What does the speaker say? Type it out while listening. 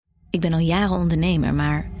Ik ben al jaren ondernemer,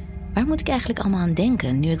 maar waar moet ik eigenlijk allemaal aan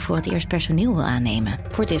denken nu ik voor het eerst personeel wil aannemen,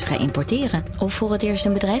 voor het eerst ga importeren of voor het eerst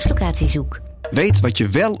een bedrijfslocatie zoek? Weet wat je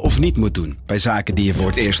wel of niet moet doen bij zaken die je voor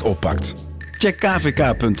het eerst oppakt. Check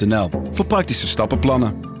kvk.nl voor praktische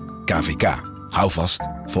stappenplannen. KVK. Hou vast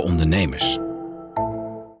voor ondernemers.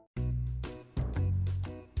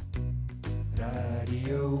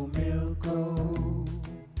 Radio Milko.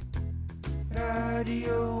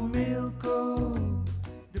 Radio Milko.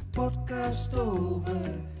 De podcast over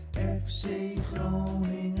FC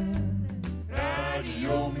Groningen.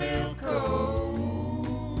 Radio Milko.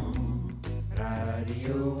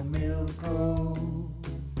 Radio Milko.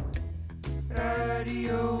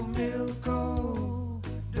 Radio Milko.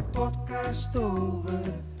 De podcast over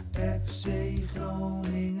FC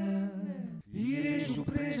Groningen. Hier is uw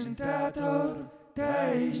presentator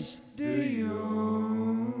Thijs de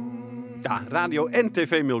Jong. Ja, radio en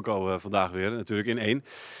tv Milko vandaag weer, natuurlijk in één.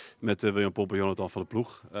 Met William Pomp en Jonathan van de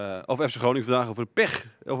Ploeg. Over FC Groningen vandaag, over de pech.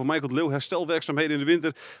 Over Michael de Leeuw, herstelwerkzaamheden in de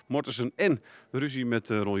winter. Mortensen en ruzie met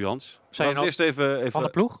Ron Jans. Zei je nou eerst even van de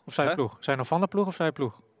ploeg of zei je ploeg? Zei je nou van de ploeg of zei je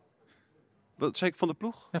ploeg? Wat zei ik, van de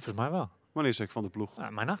ploeg? Ja, volgens mij wel. Wanneer zei ik van de ploeg? Ja,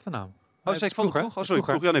 mijn achternaam. Oh, zei ik van de ploeg? Oh, sorry,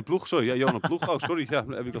 ploeg. Ja, nee, ploeg. Sorry, ja, Johan Ploeg. Oh, sorry. Ja, heb ik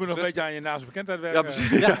Je dat moet nog een gezegd? beetje aan je naamsbekendheid werken. Ja,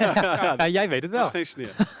 precies. Ja, jij weet het wel. Dat is geen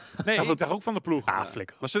sneer. Nee, ik dacht ook van de ploeg. Ah,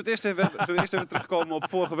 flikker. Maar zullen we eerst even terugkomen op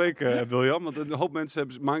vorige week, William? Want een hoop mensen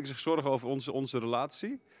maken zich zorgen over onze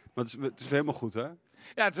relatie. Maar het is helemaal goed, hè?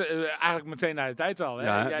 Ja, het is eigenlijk meteen na de tijd al. Hè?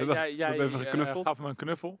 Ja, Jij we hebben even geknuffeld. gaf me een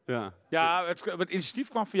knuffel. Ja. Ja, het initiatief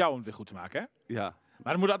kwam voor jou om het weer goed te maken, hè? Ja.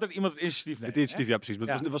 Maar er moet altijd iemand het initiatief nemen. Het initiatief, ja, precies. Maar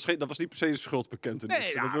Ja. dat was niet per se een schuldbekentenis. Nee,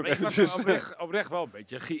 dat ja, wil maar ik ik echt was oprecht wel een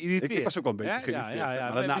beetje geïrriteerd. Ik was ook wel een beetje Hè? geïrriteerd.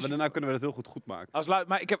 Ja. Maar Nee, daarna kunnen we het heel goed maken.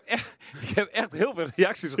 Maar ik heb echt heel veel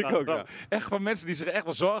reacties gehad. ook, ja. Echt van mensen die zich echt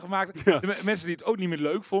wel zorgen maakten. Ja. De mensen die het ook niet meer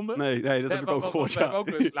leuk vonden. Nee, dat heb ik ook gehoord. We hebben ook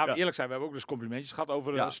dus, laten we Ja. eerlijk zijn, we hebben ook dus complimentjes gehad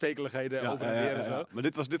over Ja. stekeligheden, Ja, over en weer en zo. Maar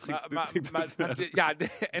dit ging Ja,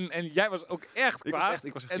 en jij was ook echt kwaad.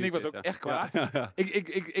 Ik was echt en ik was ook geïrriteerd, echt kwaad. Ja.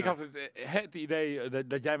 Ik had het idee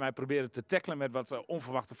dat jij mij probeerde te tackelen met wat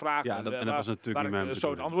onverwachte vragen. Ja, en dat was natuurlijk waar niet mijn ik zo het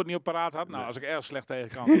bedoeling. antwoord niet op paraat had. Nou, Nee. als ik erg slecht tegen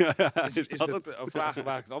kan, is is dat het het? vragen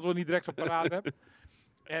waar ik het antwoord niet direct op paraat heb.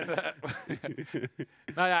 En,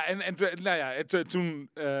 toen,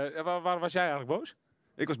 waar was jij eigenlijk boos?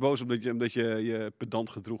 Ik was boos omdat je je pedant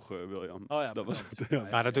gedroeg, William. Oh ja, dat was pedant. het. Ja.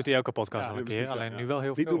 Maar dat doet hij elke podcast Ja, al een precies, keer. Alleen ja. nu wel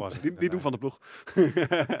heel Niet veel doen, was. niet doen van de ploeg.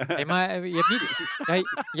 Hey, maar je hebt niet,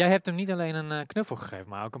 jij hebt hem niet alleen een knuffel gegeven,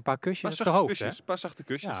 maar ook een paar kusjes op zijn hoofd. Hè? Een paar zachte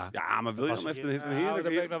kusjes. Ja. Ja, maar William was heeft hier- een Daar heerlijke...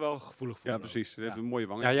 ben ik nou wel gevoelig voor. Ja, precies. Hij heeft een mooie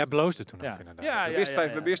wang. Ja, jij bloosde toen Ja. ook inderdaad. Ja, We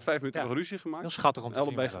hebben eerst 5 minuten Ja. nog ruzie gemaakt. Heel schattig om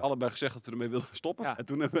te zien. Allebei gezegd dat we ermee wilden stoppen. Ja. En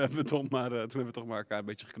toen hebben we toch maar elkaar een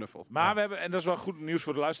beetje geknuffeld. Maar we hebben, en dat is wel goed nieuws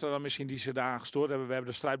voor de luisteraar dan misschien die ze daar gestoord hebben. We hebben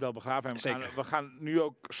de strijdbel begraven. En we gaan nu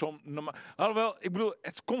ook alhoewel, ik bedoel,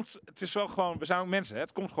 het is wel gewoon, we zijn ook mensen. Hè?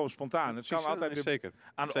 Het komt gewoon spontaan. Het kan altijd weer zeker.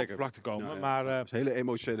 aan de oppervlakte komen. Ja, ja. Maar Dus hele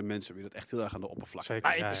emotionele mensen willen dat echt heel erg aan de oppervlakte.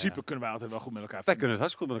 Zeker. in Ja, principe kunnen wij altijd wel goed met elkaar Wij vinden. kunnen het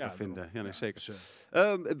hartstikke goed met elkaar vinden. Ja, nee, zeker.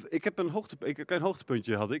 Dus, Ik heb een klein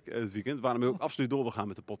hoogtepuntje had ik het weekend, waarom ik ook absoluut door wil gaan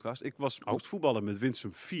met de podcast. Ik moest voetballen met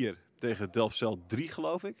Winsum 4 tegen Delfzijl 3,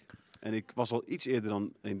 geloof ik. En ik was al iets eerder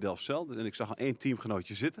dan in Delfzijl. En ik zag al 1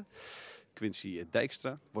 teamgenootje zitten. Quincy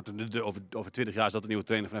Dijkstra. Over 20 jaar is dat de nieuwe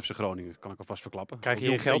trainer van FC Groningen. Kan ik alvast verklappen. Krijg je Een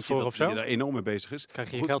hier jong geld ventje voor dat of zo? Die daar enorm mee bezig is. Krijg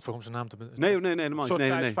je hier Goed. geld voor om zijn naam te... Nee, helemaal een niet. soort Nee.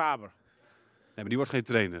 Thijs Nee, Faber. maar die wordt geen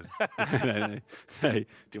trainer. nee.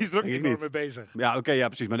 Die is er ook denk ik enorm mee bezig. Ja, oké, ja,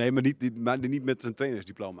 precies. Maar niet met zijn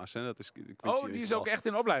trainersdiploma's. Hè. Dat is Quincy Oh, in die ieder is geval. ook echt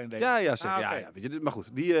in opleiding, denk ik. Ja, zeker. Ah, oké. Ja, weet je, maar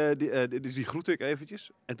goed, die groette ik eventjes.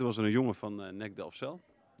 En toen was er een jongen van NEC Delfzijl.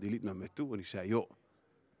 Die liep naar mij toe en die zei, joh,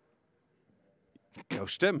 jouw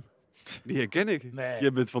stem, die herken ik. Nee.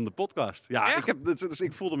 Je bent van de podcast. Ja, Echt?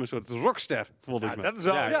 ik voelde me een soort rockster. Voelde ik me. Dat is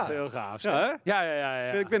wel Ja. heel gaaf. Ja, hè?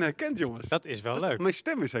 Ja. Ik ben herkend, jongens. Dat is wel leuk. Mijn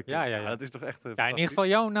stem is herkend. Ja. Dat is toch echt... Ja, in ieder geval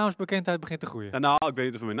jouw naamsbekendheid begint te groeien. Ja, nou, ik weet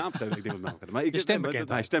niet of hij mijn naam kent. Ik denk dat naam maar Je stembekendheid.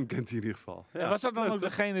 Mijn stem kent hij in ieder geval. Ja. En was dat dan Leuk, ook toch?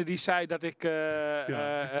 degene die zei dat ik...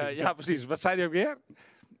 ja, precies. Wat zei hij ook weer?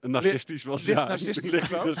 Een narcistisch was, Licht ja. narcistisch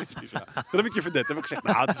Licht of zo? narcistisch, ja. Dat heb ik je verdet. Heb ik gezegd,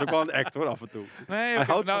 nou, het is ook wel een act hoor, af en toe. Nee, Hij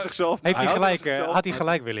houdt van zichzelf. Heeft hij houdt van gelijk, zichzelf, had hij maar-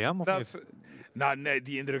 gelijk, William? Of niet? Nou, nee,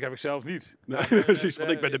 die indruk heb ik zelf niet. Nee, precies, want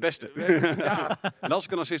ik ben de beste. Ja, En als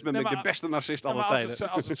ik een narcist ben, ben ik Nee, de maar- beste narcist maar aller als tijden.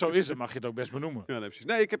 als het zo is, dan mag je het ook best benoemen. Ja, nee, precies.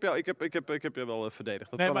 Nee, ik heb je wel verdedigd.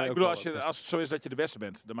 Dat Nee, kan maar hij ik ook bedoel, wel. als het zo is dat je de beste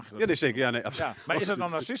bent, dan mag je dat Ja, nee, best zeker. Ja, nee, absoluut. Ja, maar is dat dan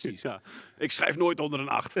narcistisch? Ja. Ik schrijf nooit onder een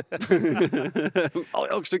 8.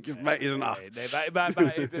 Elk stukje van mij is een 8.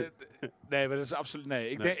 Nee, Nee, maar dat is absoluut nee.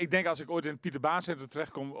 Ik denk als ik ooit in het Pieter Baan Centrum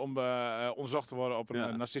terechtkom om onderzocht te worden op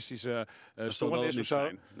een narcistische stoornis of zo.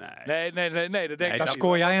 Nee, dat denk ik. Dan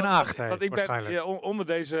scoor jij een 8. Want ik ben onder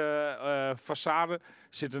deze façade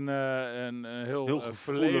zit een heel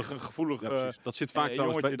gevoelig dat zit vaak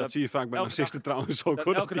trouwens, dat zie je vaak bij narcisten trouwens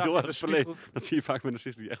ook. Dat zie je vaak bij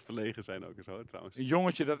narcisten die echt verlegen zijn ook en zo trouwens. Een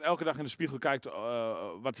jongetje dat elke dag in de spiegel kijkt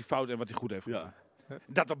wat hij fout en wat hij goed heeft gedaan.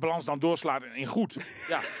 Dat de balans dan doorslaat in goed.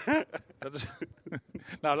 Ja, dat is...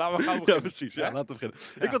 Nou, laten we gaan beginnen. Ja, precies. Ja, laten we beginnen.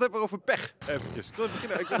 Ja. Ik wil het hebben over pech, eventjes. Ik wil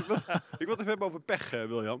het even hebben over pech,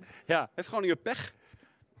 William. Ja. Heeft Groningen pech?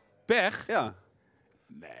 Pech? Ja.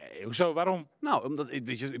 Nee, hoezo? Waarom? Nou, omdat,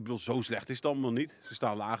 weet je, ik bedoel, zo slecht is het allemaal niet. Ze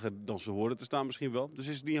staan lager dan ze horen te staan misschien wel. Dus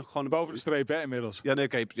is het niet gewoon... Boven de streep, hè, inmiddels. Ja, nee,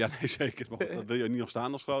 zeker. Maar dat wil je niet nog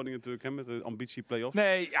staan als Groningen natuurlijk, hè, met de ambitie play-off.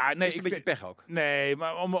 Nee. Is het een beetje pech ook? Nee,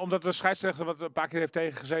 maar omdat de scheidsrechter wat een paar keer heeft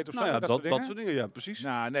tegengezeten of nou zo. Ja, dat soort dingen, ja, precies.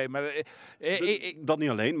 Nou, nee, maar... dat niet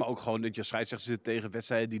alleen, maar ook gewoon dat je scheidsrechter zit tegen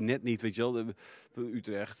wedstrijden die net niet, weet je wel...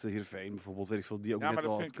 Utrecht, Heerenveen bijvoorbeeld, weet ik veel, die ook net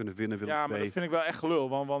wel had kunnen winnen. Ja, maar dat vind ik wel echt gelul.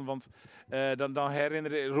 Want dan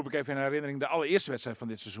roep ik even in herinnering de allereerste wedstrijd van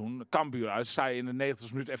dit seizoen. Cambuur uit, sta je in de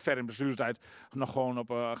 90e minuut en ver in blessuretijd nog gewoon op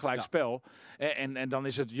gelijk spel. En dan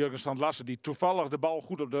is het Jurgen Strand Larsen die toevallig de bal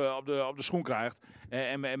goed op de schoen krijgt.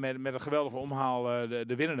 En met een geweldige omhaal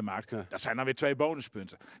de winnende maakt. Ja. Dat zijn dan weer 2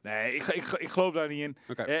 bonuspunten. Nee, ik geloof daar niet in.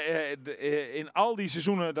 Okay. In al die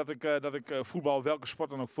seizoenen dat ik voetbal, welke sport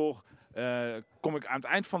dan ook volg, kom ik aan het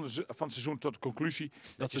eind van het seizoen tot de conclusie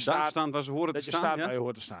dat je daar staan waar ze horen te staan. Waar je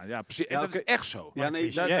hoort te staan. Ja, precies. En dat is echt zo. Ja,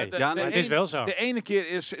 nee, het is wel zo. De ene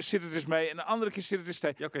keer zit het dus mee en de andere keer zit het dus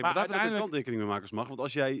tegen. Ja, maar daar wil ik een kanttekening mee maken als mag. Want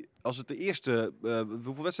als het de eerste...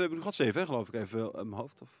 hoeveel wedstrijden hebben we nu gehad? 7, hè, geloof ik even in mijn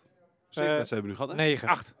hoofd. Of 7 wedstrijden hebben we nu gehad? 9.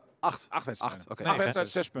 8 wedstrijden. 8 wedstrijden,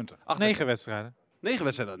 6 punten. 9 wedstrijden. 9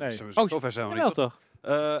 wedstrijden? Nee. Zo ver zijn we niet. Toch?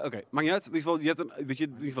 Oké, maakt niet uit. In ieder geval, je hebt in ieder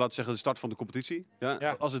geval laten zeggen de start van de competitie.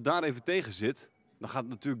 Ja? Als het daar even tegen zit, dan gaat het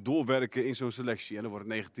natuurlijk doorwerken in zo'n selectie. En dan wordt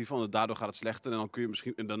het negatief van. Daardoor gaat het slechter. En dan kun je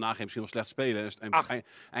misschien, en daarna ga je misschien wel slecht spelen. En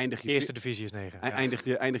eindig je, eerste divisie is 9.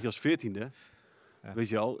 Eindig je als 14e. Ja. Weet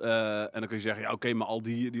je al. En dan kun je zeggen, ja, oké, maar al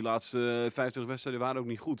die laatste 25 wedstrijden waren ook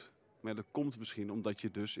niet goed. Maar dat komt misschien omdat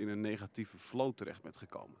je dus in een negatieve flow terecht bent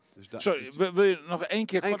gekomen. Dus sorry, wil je nog één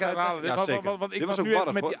keer kort herhalen? Ja, zeker. Want ik was nu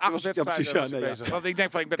even met die 8 wedstrijden bezig. Want ik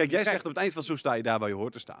denk van, Kijk, jij zegt op het eind van zo sta je daar waar je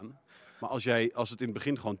hoort te staan. Maar als het in het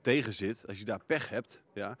begin gewoon tegen zit, als je daar pech hebt,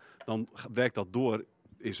 ja, dan werkt dat door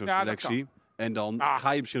in zo'n selectie. En dan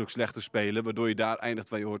ga je misschien ook slechter spelen, waardoor je daar eindigt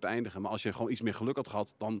waar je hoort te eindigen. Maar als je gewoon iets meer geluk had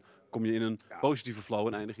gehad, dan kom je in een positieve flow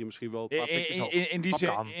en eindig je misschien wel een paar pikjes hoog.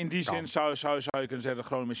 In die zin zou je kunnen zeggen dat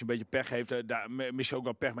Groningen misschien een beetje pech heeft. Daar mis je ook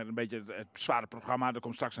wel pech met een beetje het zware programma. Er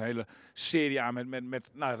komt straks een hele serie aan met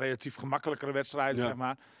relatief gemakkelijkere wedstrijden, zeg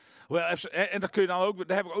maar. En dat kun je dan ook,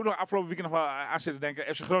 daar heb ik ook nog afgelopen weekend nog wel aan zitten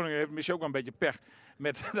denken. FC Groningen heeft misschien ook wel een beetje pech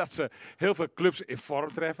met dat ze heel veel clubs in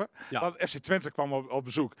vorm treffen. Ja. Want FC Twente kwam op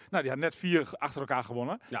bezoek. Nou, die had net 4 achter elkaar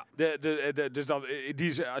gewonnen. Ja. Dus dan,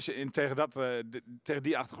 als je tegen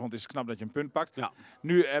die achtergrond is het knap dat je een punt pakt. Ja.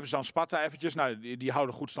 Nu hebben ze dan Sparta eventjes. Nou, die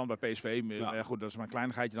houden goed stand bij PSV. Ja. Goed, dat is maar een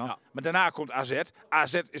kleinigheidje dan. Ja. Maar daarna komt AZ.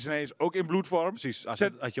 AZ is ineens ook in bloedvorm. Precies. AZ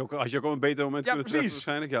had je ook een beter moment kunnen treffen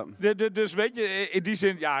waarschijnlijk. Ja. Dus weet je, in die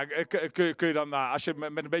zin, ja, kun je dan, als je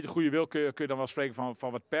met een beetje goede wil, kun je dan wel spreken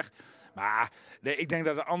van wat pech. Maar nee, ik denk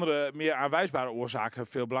dat de andere meer aanwijsbare oorzaken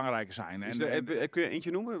veel belangrijker zijn. Kun je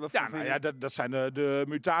eentje noemen? Dat zijn de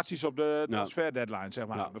mutaties op de transfer deadline, zeg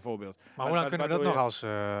maar, bijvoorbeeld. Maar hoe lang kunnen we dat nog als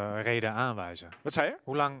reden aanwijzen? Wat zei je?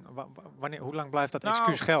 Hoe lang blijft dat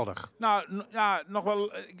excuus geldig? Nou, ja, nog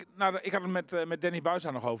wel. Ik had het met Danny Buijs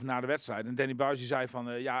daar nog over na de wedstrijd. En Danny Buijs die zei van,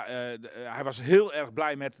 hij was heel erg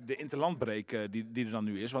blij met de interlandbreak die er dan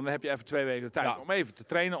nu is. Want dan heb je even 2 weken de tijd om even te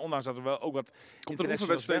trainen, ondanks dat er wel ook wat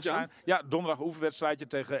internationals zijn. Ja, donderdag oeverwedstrijdje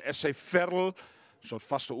tegen SC Verl. Een soort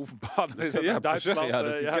vaste oefenpartner is dat in Duitsland. Ja,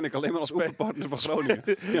 dat ken ik alleen maar als oefenpartner van Groningen.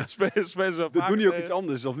 Spelen ze doen die ook iets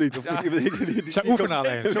anders, of niet? Ze oefenen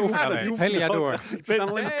alleen. Het hele jaar door. Ze staan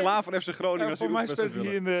alleen maar klaar voor FC Groningen. Voor mij speelt hij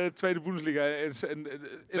in de Tweede Bundesliga.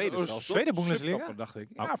 Tweede Bundesliga? Dacht ik.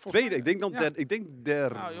 Tweede, ik denk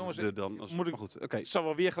derde dan. Maar goed, oké. Ik zal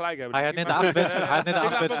wel weer gelijk hebben. Hij had net de 8 wedstrijden.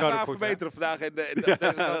 Ik laat me verbeteren vandaag.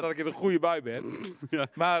 Dat ik in een goede bui ben.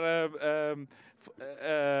 Maar...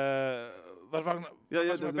 wat was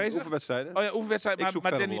ik bezig? Oefenwedstrijden. Oh ja, oefenwedstrijden.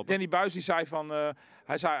 Maar Danny Buijs die zei van...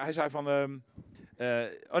 hij zei van...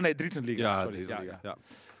 Drietunder Liga. Ja, sorry.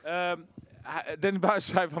 Danny Buijs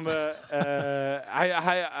zei van... hij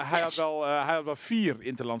had wel 4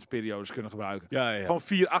 interlandsperiodes kunnen gebruiken. Ja. Gewoon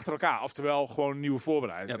 4 achter elkaar. Oftewel gewoon nieuwe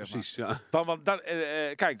voorbereiding. Ja, precies. Ja. Want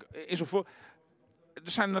kijk, in zo'n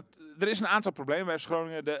er is een aantal problemen bij FC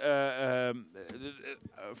Groningen.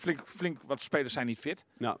 Flink wat spelers zijn niet fit.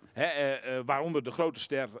 Ja. Waaronder de grote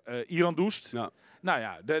ster Iran Doest. Ja. Nou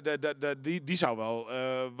ja, die zou wel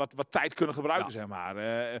wat tijd kunnen gebruiken, zeg maar.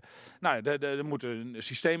 Er moeten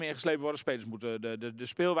systemen ingeslepen worden. Spelers moeten de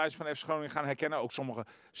speelwijze van FC Groningen gaan herkennen. Ook sommige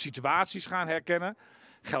situaties gaan herkennen.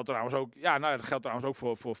 Geldt trouwens ook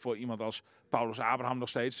voor iemand als Paulus Abraham nog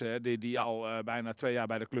steeds. Die al bijna 2 jaar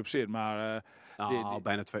bij de club zit. Maar,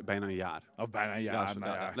 bijna een jaar. Of bijna een jaar.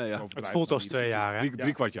 Het voelt als 2 jaar, hè?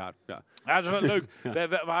 3/4 jaar. Ja. Ja, dat is wel leuk.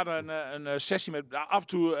 We hadden een sessie met... Af en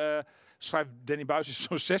toe schrijft Danny Buijs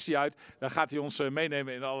zo'n sessie uit. Dan gaat hij ons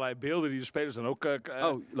meenemen in allerlei beelden die de spelers dan ook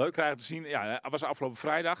leuk krijgen te zien. Ja, dat was afgelopen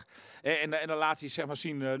vrijdag. En dan laat hij zeg maar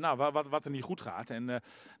zien wat er niet goed gaat. En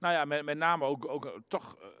met name ook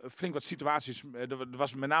toch flink wat situaties. Er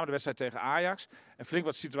was met name de wedstrijd tegen Ajax. En flink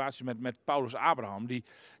wat situaties met Paulus Abraham.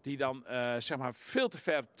 Die dan zeg maar veel te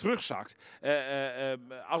ver terugzakt.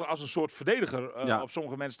 Als een soort verdediger op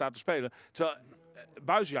sommige mensen staat te spelen. Terwijl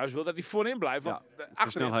Buijs juist wil dat hij voorin blijft. Want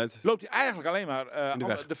achterin loopt hij eigenlijk alleen maar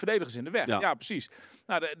de verdedigers in de weg. Ja, precies.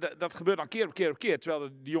 Nou, dat gebeurt dan keer op keer. Terwijl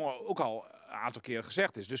die jongen ook al een aantal keren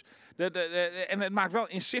gezegd is. Dus en het maakt wel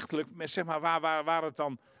inzichtelijk zeg maar, waar het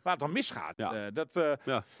dan misgaat. Ja. Dat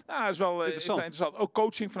is wel interessant. Ook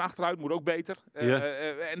coaching van achteruit moet ook beter.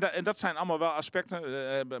 En dat zijn allemaal wel aspecten.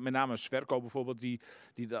 Met name Sverko bijvoorbeeld. Die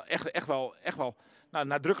daar echt wel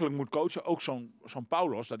nadrukkelijk moet coachen. Ook zo'n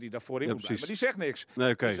Paulos, dat hij daar voorin moet blijven. Maar die zegt niks.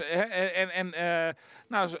 Nee, okay.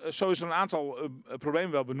 Dus, zo is er een aantal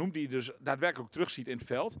problemen wel benoemd. Die je dus daadwerkelijk ook terugziet in het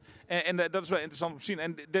veld. En dat is wel interessant om te zien.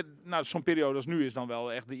 En zo'n periode als nu is dan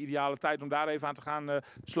wel echt de ideale tijd om daar even aan te gaan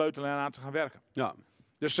sleutelen en aan te gaan werken. Ja.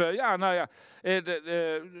 Dus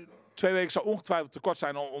 2 weken zou ongetwijfeld tekort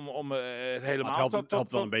zijn om het helemaal... Het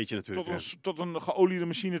helpt wel een beetje natuurlijk. Tot een geoliede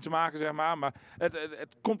machine te maken, zeg maar. Maar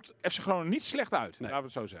het komt FC Groningen niet slecht uit, laten we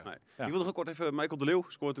het zo zeggen. Nee. Ja. Je wil nog kort even... Michael de Leeuw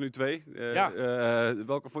scoort er nu 2. Welke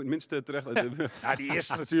vond je het minste terecht? Ja, die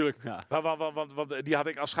eerste natuurlijk. Ja. Want die had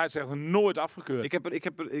ik als scheidsrechter nooit afgekeurd. Ik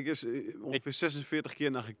heb er ongeveer 46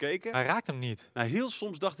 keer naar gekeken. Hij raakt hem niet. Nou, heel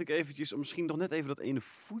soms dacht ik eventjes, misschien nog net even dat ene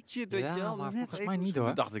voetje. Maar volgens mij niet, hoor.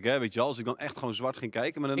 Dat dacht ik, weet je wel. Als ik dan echt gewoon zwart ging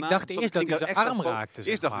kijken. Maar daarna... Ik dacht eerst dat hij zijn arm raakte.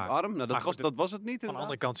 Eerst dacht ik arm. Nou, dat was het niet. Van de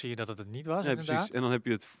andere kant zie je dat het niet was, inderdaad. Precies. En dan heb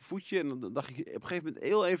je het voetje. En dan dacht ik op een gegeven moment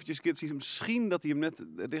heel eventjes een keer te zien. Misschien dat hij hem net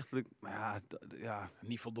richtelijk...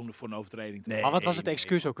 Niet voldoende voor een overtreding. Nee, maar wat was het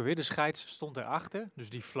excuus ook alweer? De scheids stond erachter. Dus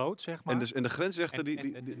die floot, zeg maar. En de grensrechter...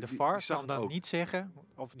 de VAR kan dan niet zeggen...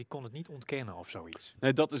 Of die kon het niet ontkennen of zoiets.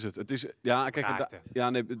 Nee, dat is het. Het is... Ja,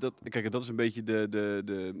 kijk, dat is een beetje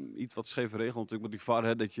de iets wat scheve regel natuurlijk met die VAR.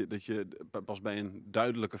 Hè, dat je pas bij een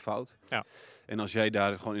duidelijke fout... Ja. En als jij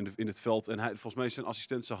daar gewoon in het veld... En volgens mij zijn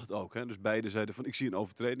assistent zag het ook. Hè, dus beide zeiden van, ik zie een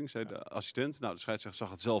overtreding, zei de assistent. Nou, de scheidsrechter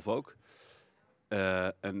zag het zelf ook.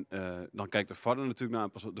 Dan kijkt de VAR er natuurlijk naar.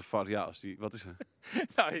 Pas de VAR, als die... Wat is er?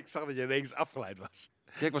 Nou, ik zag dat je ineens afgeleid was.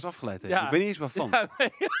 Ja, ik was afgeleid. Ja. Ik weet niet eens waarvan. Maar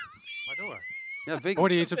door. Ja,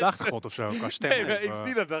 hoorde je iets op de achtergrond of zo? Qua stem, nee, ik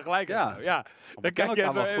zie dat dan gelijk. Ja. Dan kijk je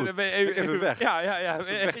even weg. Ja.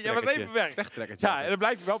 Je was even weg. Wegtrekkertje. Ja, en dan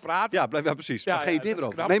blijf je wel praten. Ja, precies. Maar geen idee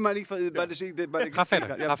erover. Nee, maar ga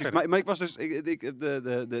verder. Maar ik was dus...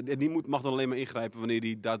 Die mag dan alleen maar ingrijpen wanneer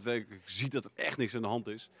hij daadwerkelijk ziet dat er echt niks aan de hand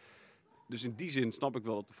is. Dus in die zin snap ik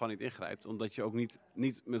wel dat de VAR niet ingrijpt. Omdat je ook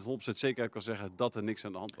niet met 100% zekerheid kan zeggen dat er niks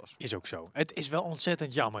aan de hand was. Is ook zo. Het is wel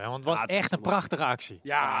ontzettend jammer, hè, want het was echt een prachtige actie.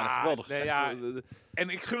 Ja, geweldig. Nee, en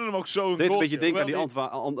ik gun hem ook zo een deed een beetje denken aan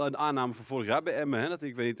die aanname van vorig jaar bij Emmen. Hè? Dat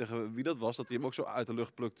ik weet niet tegen wie dat was. Dat hij hem ook zo uit de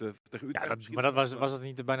lucht plukte tegen Utrecht. Ja, maar was het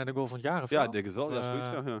niet bijna de goal van het jaar? Of ja, ik denk het wel.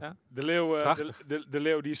 Ja. De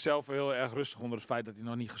Leeuw die is zelf heel erg rustig onder het feit dat hij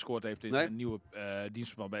nog niet gescoord heeft in een nieuwe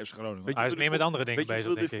dienstverband bij FC Groningen. Hij is meer met andere dingen bezig,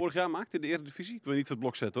 denk ik. Weet je hoeveel hij vorig jaar maakte in de Eredivisie? Ik wil niet voor het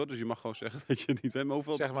blok zetten, hoor. Dus je mag gewoon zeggen dat je het niet weet. Maar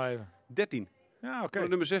hoeveel? Zeg maar even. 13. Ja, oké.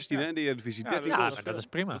 Nummer 16 hè, in de Eredivisie. 13 goals. Maar dat is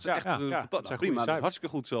prima. Dat is echt prima. Dat is hartstikke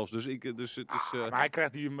goed zelfs. Dus het is... Maar hij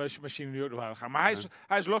krijgt die machine nu ook nog aan gaan. Maar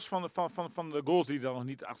hij is los van de goals die er nog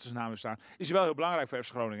niet achter zijn naam hebben staan. Is hij wel heel belangrijk voor FC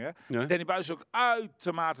Groningen. Hè? Ja. Danny Buijs is ook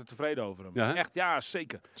uitermate tevreden over hem. Ja, echt, ja,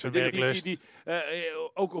 zeker.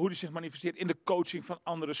 Ook hoe hij zich manifesteert in de coaching van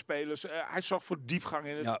andere spelers. Hij zorgt voor diepgang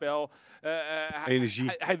in het spel.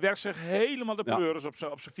 Energie. Hij werkt zich helemaal de pleuris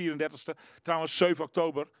op zijn 34ste. Trouwens, 7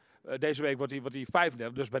 oktober. Deze week wordt hij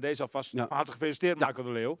 35, dus bij deze alvast van harte gefeliciteerd, Michael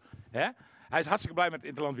de Leeuw. Hè? Hij is hartstikke blij met het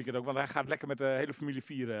Interland weekend ook, want hij gaat lekker met de hele familie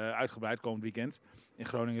vieren uitgebreid komend weekend. In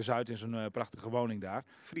Groningen-Zuid in zijn prachtige woning daar.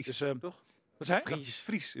 Fries, dus, toch? Wat zei Dat is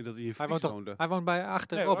Fries, dat hij in Hij Fries woont, woonde. hij woont bij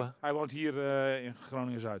achter Nee, Robben. hoor. Hij woont hier in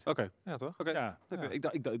Groningen-Zuid. Oké. Ja, toch? Oké. Ja. Oké. Ja. Ik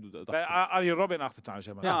dacht... Bij Arjen Robben in Achtertuin,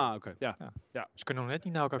 zeg maar. Ja, oké. Ze kunnen nog net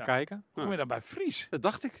niet naar elkaar Ja. kijken. Hoe kom je dan bij Fries? Dat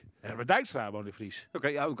dacht ik. Herbert Dijkstra woont in Fries. Oké,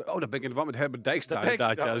 ja, dan ben ik in de war met Herbert Dijkstra Dat ben ik-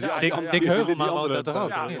 inderdaad. Ja. ja, Dus ja, die ja, andere- Dick die Heuvelman andere- woont daar toch ook?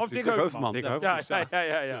 Ja, of niet? of Dick Dick Heuvelman. Dick Ja, Heuvelman.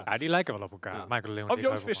 ja. Ja, die lijken wel op elkaar. Ja. Michael de Leeuw en Of Dick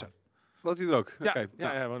Joost Heuvelman. Visser. Woont hij er ook? Ja, Oké.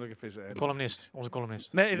 ja, woont ook in Visser. Columnist, onze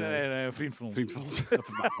columnist. Nee, een vriend van ons. Vriend van ons.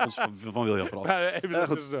 van William vooral. Ja, even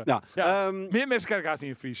Goed. tussendoor. Ja. Ja. Meer mensen kijken haast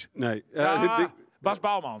niet in Fries. Nee. Bas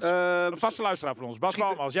Bouwmans. Een vaste luisteraar van ons. Bas misschien-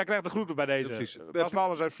 Bouwmans, jij krijgt de groeten bij deze. precies. Bas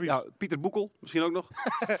Bouwmans uit Fries. Ja, Pieter Boekel, misschien ook nog.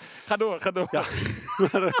 Ga door.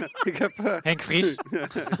 Ik heb... Henk Vries.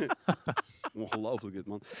 Ongelooflijk dit,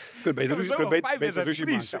 man. Kun je Ja, beter zo nog ruzie vijf mensen ruzie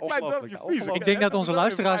uit maken. Fries. Klein dorpje Fries. Ik denk dat onze Ja,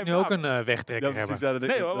 luisteraars nu ook vijf een wegtrekker hebben.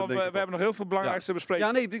 Nee hoor, want we hebben nog heel veel belangrijks te bespreken.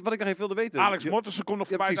 Ja, nee, wat ik nog even wilde weten. Alex Mortensen komt nog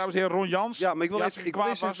voorbij, precies. dames en heren. Ron Jans. Ja, maar ik wil Ja, eerst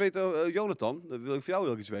even weten, Jonathan, dat wil ik voor jou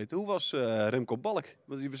heel iets weten. Hoe was Remco Balk?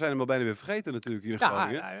 Want we zijn hem al bijna weer vergeten natuurlijk hier in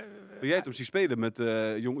Groningen. Jij hebt hem zien spelen met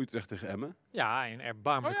Jong Utrecht tegen Emmen. Ja, in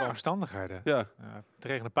erbarmelijke Oh ja. omstandigheden. Ja.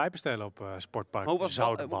 Tegen de pijpenstelen op Sportpark Hoe was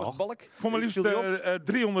Zoudenbalg. Balk? Voor maar liefst Viel die op?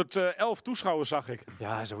 311 toeschouwers zag ik.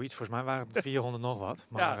 Ja, zoiets. Volgens mij waren het 400 nog wat.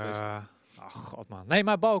 Ja, Maar, ach, god man. Nee,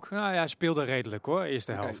 maar Balk, nou ja, hij speelde redelijk hoor,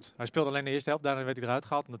 eerste Oké. helft. Hij speelde alleen de eerste helft, daarna werd hij eruit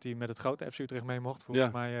gehaald. Omdat hij met het grote FC Utrecht mee mocht,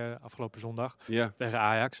 volgens mij afgelopen zondag Ja, tegen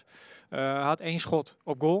Ajax. Hij had 1 schot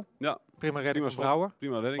op goal. Ja. Prima redding Prima van schot. Brouwer.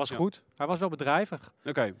 prima redding. Was ja. goed. Hij was wel bedrijvig.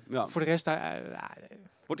 Oké, ja. Voor de rest,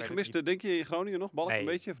 Wordt hij weet het gemist, denk je, in Groningen nog? Balk Nee. een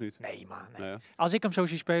beetje of niet? nee man. Nee. Nee, ja. Als ik hem zo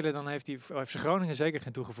zie spelen, dan heeft FC Groningen zeker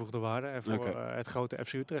geen toegevoegde waarde. En voor Oké. Het grote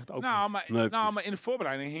FC Utrecht ook Nou, niet. maar, Nee, precies. maar in de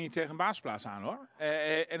voorbereiding ging hij tegen een basisplaats aan hoor.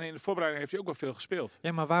 En in de voorbereiding heeft hij ook wel veel gespeeld.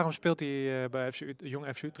 Ja, maar waarom speelt hij bij Jong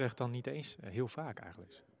FC Utrecht dan niet eens heel vaak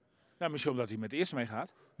eigenlijk? Nou, misschien omdat hij met de eerste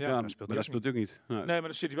meegaat. Ja, Ja, dan maar speelt daar hij speelt hij ook niet. Nee. Nee, maar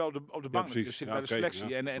dan zit hij wel op de bank. precies. Dus zit Ja, bij de oké, selectie.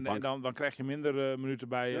 ja, En bank. dan krijg je minder minuten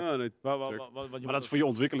bij. Ja, nee. Wat Maar dat is voor je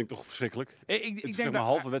ontwikkeling toch verschrikkelijk? Ik Ik denk zeg maar dat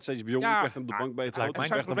halve wedstrijdjes bij Jong Ja, Utrecht en op de bank bij het lijkt grote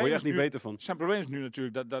mij- Utrecht, daar word je echt niet probleem is beter van. zijn probleem is nu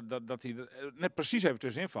natuurlijk dat hij er net precies even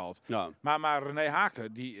tussenin valt. Ja. Maar René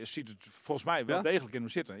Haken, die ziet het volgens mij wel Ja? degelijk in hem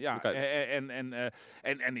zitten. Ja. Oké.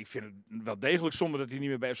 En ik vind het wel degelijk zonde dat hij niet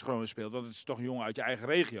meer bij FC Groningen speelt. Want het is toch een jongen uit je eigen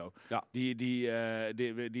regio. Ja.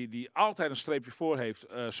 Die altijd een streepje voor heeft.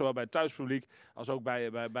 Zowel bij het thuispubliek als ook bij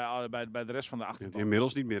de rest van de Die achterban.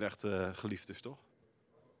 inmiddels niet meer echt geliefd is, toch?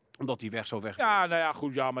 Omdat die zo weg. Ja, nou ja,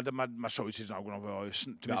 goed. Ja, maar zoiets is nou ook nog wel.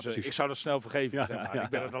 Tenminste, precies. ik zou dat snel vergeven. Ja, zeg maar. ja, ik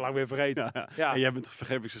ben ja. het al lang weer vergeten. Ja, ja. Ja. En jij bent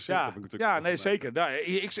vergevingsgezind, Ja, heb ik natuurlijk nee, gemerkt. zeker. Nou,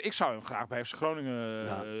 ik zou hem graag bij FC Groningen,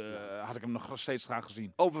 Ja. had ik hem nog steeds graag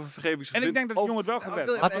gezien. Over vergevingsgezind. En ik denk dat die jongen het wel gaat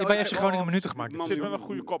redden. Had hij bij FC Groningen minuten gemaakt? Er zit wel een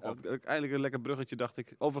goede kop op. Eindelijk een lekker bruggetje, dacht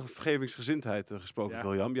ik. Over vergevingsgezindheid gesproken, Ja.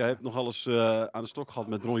 William. Jij hebt nogal eens aan de stok gehad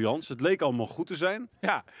met Ron Jans. Het leek allemaal goed te zijn,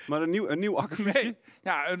 Ja, maar een nieuw akkefietje. nee.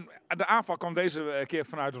 Ja, de aanval kwam deze keer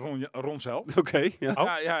vanuit Ron zelf. Oké, ja.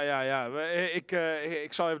 Oh. Ja.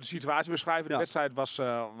 Ik zal even de situatie beschrijven. De Ja. wedstrijd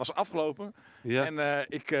was afgelopen. Ja. En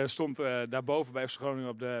ik stond daarboven bij FC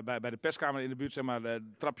Groningen bij de perskamer in de buurt, zeg maar,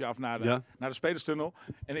 trapje af naar de spelerstunnel.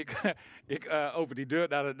 En ik open die deur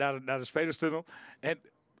naar de spelerstunnel. En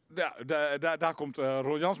daar komt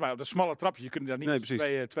Ron Jans bij op dat smalle trapje. Je kunt daar niet Nee,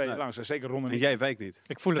 precies. twee Nee. langs. Zeker Ron en En ik. jij wijkt niet.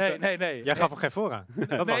 Ik voel het. Nee. Jij gaf hem geen voorrang. Dat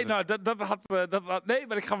was Nee, het. nou, nee,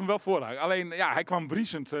 maar ik gaf hem wel voorrang. Alleen, ja, hij kwam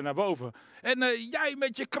briesend naar boven. En jij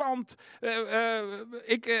met je krant.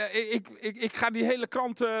 Ik ga die hele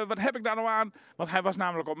krant, wat heb ik daar nou aan? Want hij was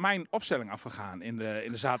namelijk op mijn opstelling afgegaan in de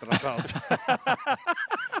zaterdagkrant.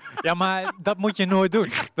 Ja, maar dat moet je nooit doen.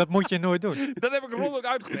 Dat moet je nooit doen. Dat heb ik Ron ook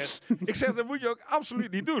uitgelegd. Ik zeg, dat moet je ook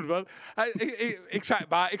absoluut niet doen. Want ik zei,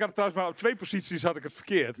 maar ik had het trouwens maar op 2 posities had ik het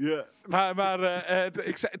verkeerd. Ja. Maar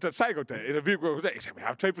dat zei ik ook tegen. Dat viel ik ook tegen. Ik zeg, maar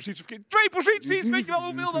ja, 2 posities verkeerd. 2 posities! Weet je wel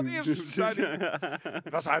hoeveel dat is? Dat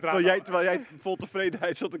was uiteraard... Terwijl jij vol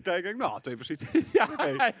tevredenheid zat te kijken. Nou, 2 posities. Ja,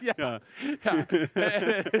 Oké. ja.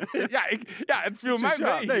 Het viel mij Precies,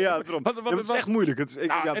 ja. mee. Nee, ja, daarom. Want Ja, maar het is echt moeilijk.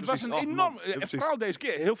 Het was een enorm... Ja, en precies. vooral deze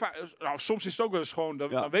keer. Heel vaak, nou, soms is het ook wel eens gewoon...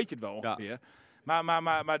 Dan weet je het wel ongeveer.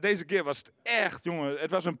 Maar deze keer was het echt, jongen.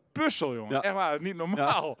 Het was een puzzel, jongen. Ja. Echt waar, niet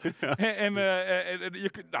normaal. Ja. En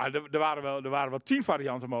er waren wel 10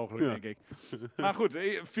 varianten mogelijk, denk ik. Maar goed,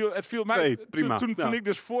 het viel mij... 2, prima. Toen ik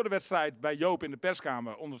dus voor de wedstrijd bij Joop in de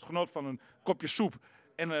perskamer... onder het genot van een kopje soep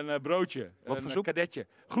en een broodje. Wat voor een soep? kadetje.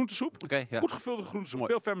 Groentesoep. Oké, ja. Goed gevulde groentesoep.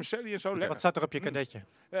 Mooi. Veel vermicelli en zo. Lekker. Wat zat er op je kadetje?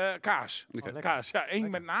 Kaas. Oké. Kaas. Ja, 1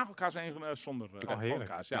 met nagelkaas en 1 zonder heerlijk.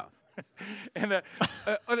 kaas. Ja. En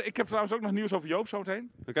ik heb trouwens ook nog nieuws over Joop zo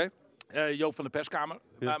meteen. Oké. Joop van de perskamer.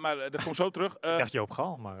 Ja. Maar dat komt zo terug. Ik dacht Joop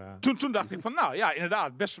Gal, maar... Toen dacht ik van, nou ja,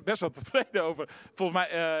 inderdaad, best wel tevreden over. Volgens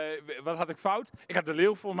mij, wat had ik fout? Ik had de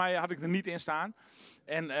Leeuw, volgens mij had ik er niet in staan.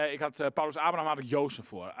 En ik had Paulus Abraham, had ik Joosten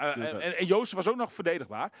voor. En Joosten was ook nog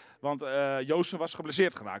verdedigbaar. Want Joosten was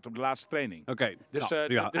geblesseerd geraakt op de laatste training. Oké, dus,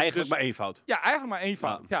 eigenlijk maar 1 fout. Ja, eigenlijk maar 1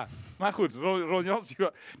 fout. Ja. Maar goed, Ron Jans,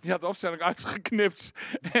 die had de opstelling uitgeknipt.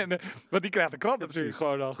 Want die krijgt de krant natuurlijk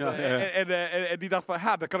gewoon nog. Ja. En die dacht van,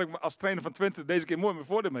 daar kan ik als trainer van Twente deze keer mooi mijn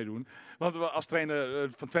voordeel mee doen. Want we als trainer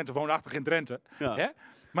van Twente woonachtig in Drenthe. Ja. Hè?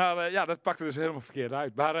 Maar dat pakte dus helemaal verkeerd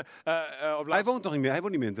uit. Maar, hij woont toch niet meer? Hij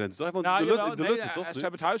woont niet meer in Drenthe, toch? Hij woont de Lutte, toch? Ze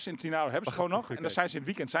hebben het huis in Tinaro, hebben ze gewoon nog. Okay. En dan zijn ze in het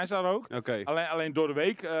weekend zijn ze daar ook. Okay. Alleen door de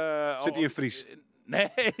week... Zit hij in Fries?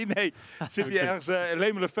 Nee. Zit hij ergens in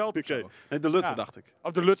Lemelenveld of zo. De Lutte, dacht ik.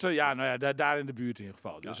 Op de Lutte, daar in de buurt in ieder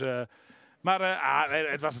geval. Ja. Dus... Maar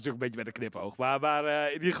het was natuurlijk een beetje met een knipoog. Maar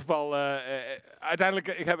in ieder geval,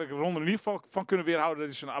 uiteindelijk heb ik Ron er in ieder geval van kunnen weerhouden dat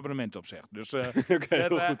hij zijn abonnement opzegt. Dus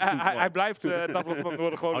hij blijft dat van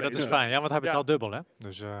Noorden gewoon. Oh, dat is fijn. Ja, want hij betaalt dubbel, hè?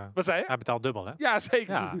 Dus, wat zei je? Hij betaalt dubbel, hè? Ja,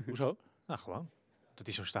 zeker. Ja. Hoezo? Nou, gewoon. Dat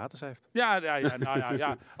hij zo'n status heeft. Ja.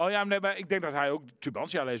 Oh ja, nee, maar ik denk dat hij ook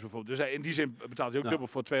Tubantia leest bijvoorbeeld. Dus in die zin betaalt hij ook dubbel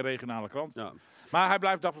voor 2 regionale kranten. Ja. Maar hij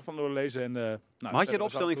blijft dapper van Noorden lezen. En, maar had je de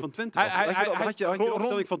opstelling van Twente? Had je de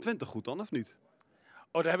opstelling van Twente goed dan, of niet?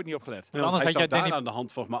 Oh, daar heb ik niet op gelet. Ja, anders hij zag daar aan de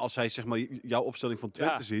hand, volgens mij, als hij zeg maar jouw opstelling van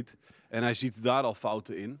Twente ziet en hij ziet daar al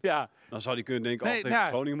fouten in, dan zou hij kunnen denken, tegen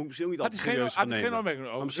Groningen moet ik misschien ook niet altijd serieus gaan nemen.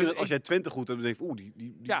 Maar misschien als jij Twente goed hebt, dan denk je,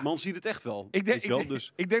 die man ziet het echt wel. Ik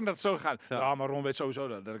denk dat het zo gaat. Ja, maar Ron weet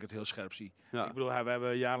sowieso dat ik het heel scherp zie. Ja. Ik bedoel, we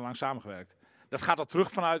hebben jarenlang samengewerkt. Dat gaat al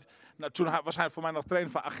terug vanuit... toen was hij voor mij nog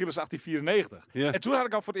trainer van Achilles 1894. Ja. En toen had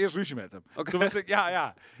ik al voor het eerst ruzie met hem. Okay. Toen was ik,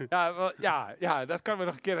 dat kan me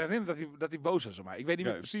nog een keer herinneren dat hij boos was op mij. Ik weet niet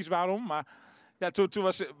meer precies waarom, maar toen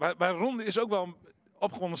was... Maar Ron is ook wel een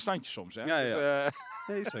opgewonden standje soms. Hè? Ja. Dus,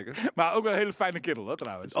 nee, zeker. Maar ook wel een hele fijne kerel, hoor,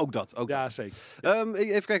 trouwens. Ook dat. Zeker.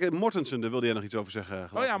 Even kijken, Mortensen, daar wilde jij nog iets over zeggen.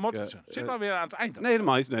 Mortensen. Zit alweer aan het eind. Nee,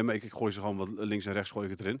 helemaal niet. Nee, maar ik gooi ze gewoon wat links en rechts gooi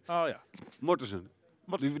ik het erin. Oh ja. Mortensen.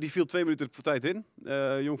 Die viel 2 minuten voor tijd in.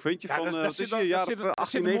 Jong ventje van er zit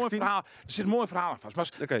een mooi verhaal aan vast. Maar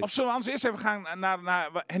of zullen we anders eerst even gaan naar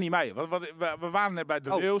Henny Meijer? We waren net bij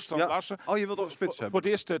de Leeuw, Strand Larsen. Oh, je wilt over spitsen hebben.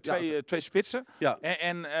 Voor het eerst twee spitsen. Ja.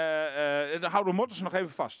 En dan houden we Mortensen nog even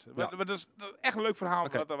vast. Ja. Dat is echt een leuk verhaal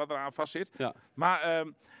wat er aan vast zit. Ja. Maar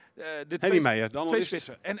Henny Meijer, dan twee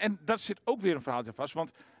spitsen. En dat zit ook weer een verhaaltje vast.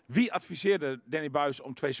 Want wie adviseerde Danny Buijs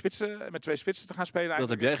om met twee spitsen te gaan spelen? Dat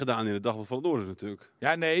heb jij gedaan in het Dagblad van het Noorden natuurlijk.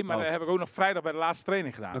 Ja, nee, maar dat heb ik ook nog vrijdag bij de laatste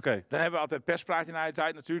training gedaan. Dan hebben we altijd perspraatje naar de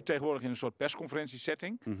tijd natuurlijk. Tegenwoordig in een soort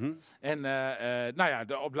persconferentiesetting. Mm-hmm. En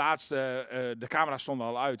op laatste, de camera's stonden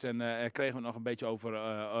al uit. En kregen we nog een beetje over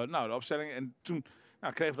de opstelling. En toen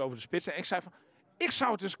kregen we het over de spitsen. En ik zei van, ik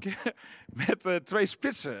zou het eens een keer met 2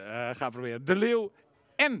 spitsen gaan proberen. De Leeuw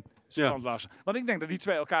en Strand Larsen. Want ik denk dat die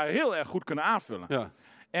 2 elkaar heel erg goed kunnen aanvullen. Ja.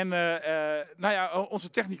 En onze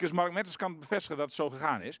technicus Mark Metters kan bevestigen dat het zo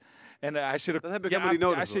gegaan is. En hij zit ook, dat heb ik helemaal niet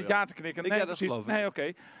nodig. Hij zit ja te knikken. Nee, dat geloof ik. Nee,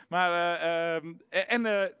 oké. Maar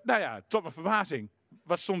tot mijn verbazing.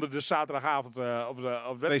 Wat stond er dus zaterdagavond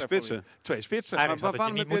op de wedstrijd? 2 spitsen. Eigenlijk had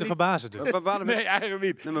je niet moeten verbazen dus. Nee, eigenlijk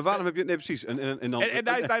niet. Nee, maar waarom heb je... Nee, precies. En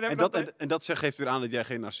dat geeft weer aan dat jij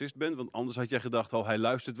geen narcist bent. Want anders had jij gedacht, hij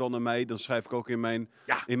luistert wel naar mij. Dan schrijf ik ook in mijn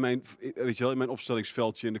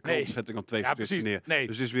opstellingsveldje in de krantschetting aan 2 spitsen neer. Nee.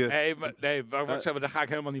 Dus is weer... Daar ga ik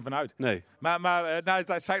helemaal niet van uit. Nee. Maar na de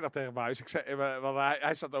tijd zei ik dat tegen Buijs.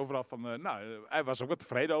 Hij zat overal van... hij was ook wel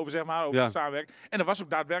tevreden over, zeg maar, over de samenwerking. En er was ook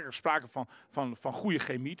daadwerkelijk sprake van goede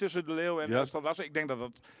chemie tussen de Leeuw en Strand Larsen. Ik denk dat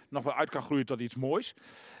dat nog wel uit kan groeien tot iets moois.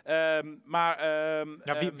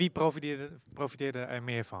 Wie profiteerde er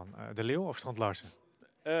meer van? De Leeuw of Strand Larsen?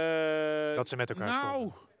 Dat ze met elkaar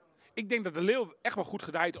stonden. Ik denk dat de Leeuw echt wel goed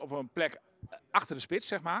gedijt op een plek achter de spits,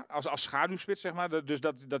 zeg maar. Als schaduwspits, zeg maar. Dus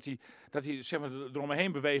dat hij zeg maar,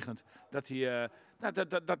 eromheen bewegend, dat hij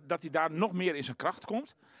daar nog meer in zijn kracht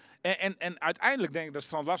komt. En uiteindelijk denk ik dat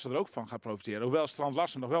Strand Larsen er ook van gaat profiteren. Hoewel Strand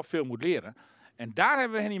Larsen nog wel veel moet leren. En daar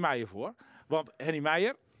hebben we Henny Meijer voor. Want Henny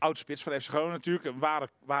Meijer, oud-spits van FC Groningen natuurlijk, een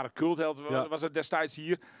ware cultheld was het destijds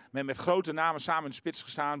hier. Met grote namen samen in de spits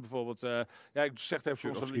gestaan. Bijvoorbeeld, ik zeg het even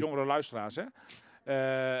voor onze jongere luisteraars. Hè.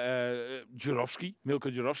 Milko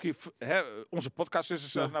Jurovski, onze podcast is er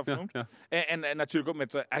zelf naar vernoemd. Ja. En natuurlijk ook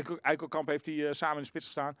met Eikelkamp heeft hij samen in de spits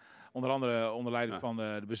gestaan. Onder andere onder leiding van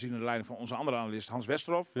de bezielende leiding van onze andere analist Hans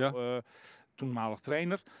Westerhof. Ja. Toenmalig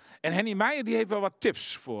trainer. En Henny Meijer die heeft wel wat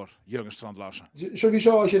tips voor Jurgen Strand Larsen.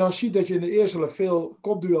 Sowieso als je dan ziet dat je in de eerste helft veel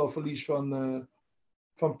kopduel verliest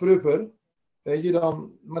van Prupper. Weet je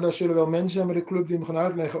dan, maar dan zullen wel mensen zijn met de club die hem gaan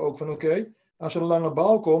uitleggen ook van oké, Als er een lange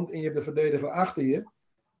bal komt en je hebt de verdediger achter je,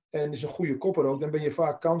 en is een goede kopper ook, dan ben je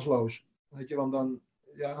vaak kansloos. Weet je, want dan,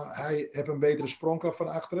 hij heeft een betere sprongkracht van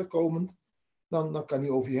achteren, komend, dan kan hij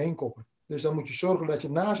over je heen koppen. Dus dan moet je zorgen dat je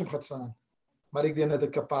naast hem gaat staan. Maar ik denk dat er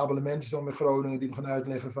capabele mensen zijn met Groningen die gaan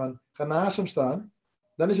uitleggen van, ga naast hem staan,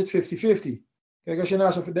 dan is het 50-50. Kijk, als je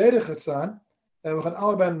naast een verdediger gaat staan, en we gaan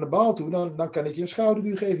allebei naar de bal toe, dan kan ik je een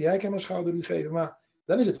schouderduw geven, jij kan me een schouderduw geven, maar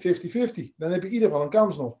dan is het 50-50. Dan heb je in ieder geval een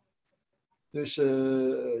kans nog. Dus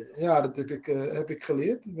dat heb ik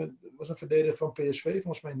geleerd. Er was een verdediger van PSV,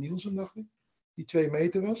 volgens mij Nielsen, dacht ik, die 2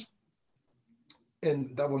 meter was.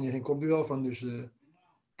 En daar won je geen kopduel van, dus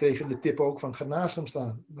kreeg je de tip ook van, ga naast hem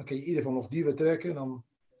staan. Dan kun je in ieder geval nog die weer trekken,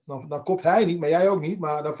 dan kopt hij niet, maar jij ook niet,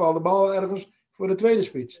 maar dan valt de bal ergens voor de tweede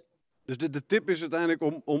spits. Dus de tip is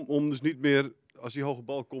uiteindelijk om dus niet meer, als die hoge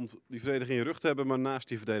bal komt, die verdediger in je rug te hebben, maar naast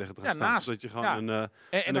die verdediger te gaan staan. Naast. Zodat je gewoon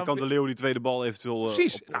en dan kan de Leeuw die tweede bal eventueel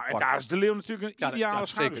precies. En daar is de Leeuw natuurlijk een ideale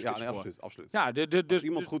schaduwspits voor. Ja, absoluut. Ja, als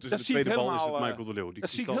iemand goed is in de tweede bal, is het Michael de Leeuw. Dat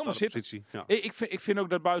zie ik helemaal zitten. Ja. Ik vind ook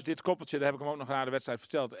dat Buijs dit koppeltje, daar heb ik hem ook nog na de wedstrijd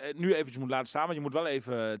verteld, nu eventjes moet laten staan. Want je moet wel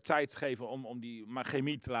even tijd geven om die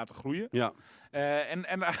chemie te laten groeien. Ja.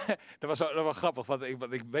 Dat was wel grappig, want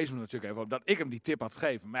ik wees me natuurlijk even op dat ik hem die tip had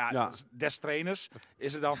gegeven. Maar des trainers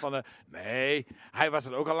is er dan van, nee, hij was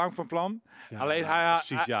er ook al lang van plan. Ja, alleen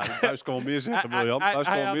precies, Buijs kan wel meer zeggen, William. Buijs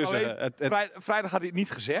kan wel meer zeggen. Vrijdag had hij het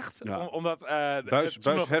niet gezegd, omdat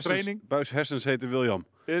Buijs hersens heette William.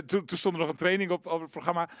 Toen stond er nog een training op het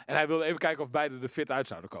programma en hij wilde even kijken of beiden er fit uit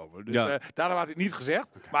zouden komen. Dus daarom had hij het niet gezegd,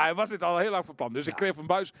 maar hij was dit al heel lang van plan. Dus ik kreeg van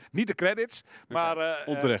Buijs niet de credits, maar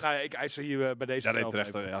onterecht. Ik eis ze hier bij deze zelf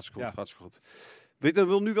terecht. even. Hartstikke goed. Weet je,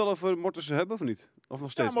 wil nu wel over Mortensen hebben of niet? Of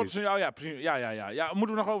nog steeds Mortensen, niet? Precies. Ja,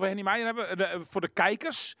 moeten we nog over Henny Meijer hebben? Voor de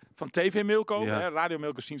kijkers van TV Milko, Radio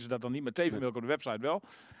Milko zien ze dat dan niet, maar TV Milko op de website wel.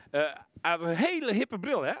 Hij had een hele hippe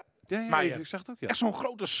bril, hè? Ja, ik zeg het ook, Echt zo'n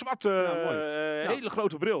grote, zwarte, hele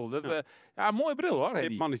grote bril. Een mooie bril hoor, Henny.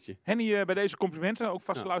 Hip mannetje. Henny, bij deze complimenten, ook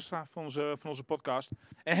vaste luisteraar van onze podcast.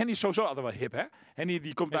 En Henny is sowieso altijd wel hip, hè? Henny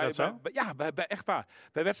die komt bij echt waar.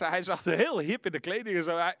 Bij wedstrijd, hij is altijd heel hip in de kleding en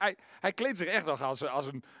zo. Hij kleedt zich echt nog als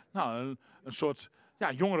een soort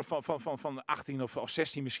jongere van 18 of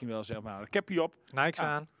 16 misschien wel, zeg maar. Een capje op. Nikes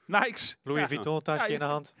aan. Nikes. Louis Vuitton tasje in de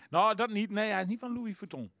hand. Nou, dat niet. Nee, hij is niet van Louis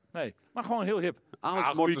Vuitton. Nee, maar gewoon heel hip.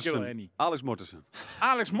 Alex Mortensen.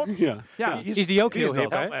 Alex Mortensen. Is die ook heel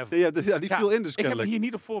hip, hè? Ja, die viel in dus kennelijk. Ik heb er hier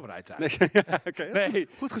niet op voorbereid. Nee.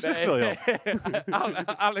 Goed gezegd, William.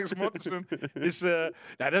 Alex Mortensen is...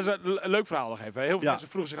 dat is een leuk verhaal nog even. Heel veel mensen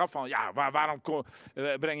vroegen zich af van... waarom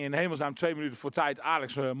breng je in hemelsnaam 2 minuten voor tijd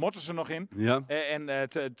Alex Mortensen nog in? Ja.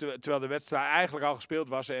 Terwijl de wedstrijd eigenlijk al gespeeld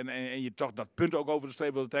was... en je toch dat punt ook over de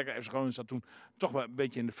streep wilde trekken. FC Groningen zat toen toch wel een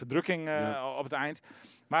beetje in de verdrukking op het eind.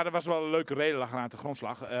 Maar er was wel een leuke reden lag aan de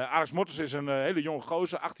grondslag. Alex Mortensen is een hele jonge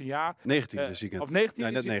gozer, 18 jaar. 19 dit weekend. Of 19? Ja,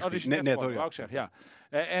 net 19. Net hoor, wou ik zeggen,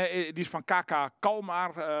 die is van KK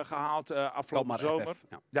Kalmar gehaald afgelopen zomer.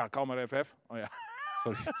 FF, ja, Kalmar FF. Oh ja.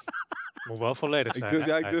 Sorry. Moet wel volledig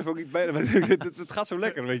zijn. Ik durf ook niet bijna. Het gaat zo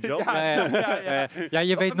lekker, weet je wel. Ja,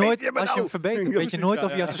 je weet nooit, als je hem verbetert, weet je nooit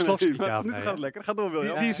of je uit de slof schiet. Nu gaat het lekker. Ga door,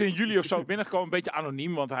 William. Die is in juli of zo binnengekomen, een beetje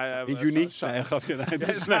anoniem. Want hij, in juni? Nee, grapje.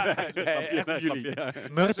 Juli.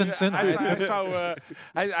 Mertensen.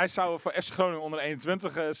 Hij zou voor FC Groningen onder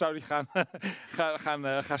 21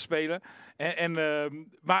 gaan spelen.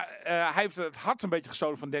 Maar hij heeft het hart een beetje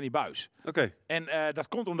gestolen van Danny Buijs. Oké. En dat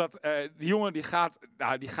komt omdat die jongen die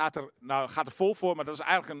gaat er vol voor, maar dat is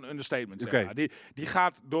eigenlijk een understatement. Zeg maar. Die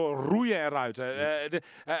gaat door roeien en ruiten.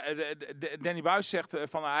 Danny Buijs zegt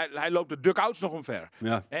van hij loopt de duckouts nog omver.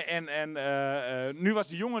 Ja. En nu was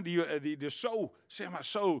die jongen die dus zo, zeg maar,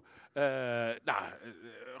 zo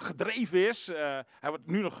gedreven is. Hij wordt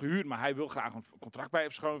nu nog gehuurd, maar hij wil graag een contract bij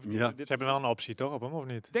FC Groningen. Ja. Ze hebben wel een optie toch op hem, of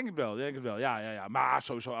niet? Denk het wel. Ja. Maar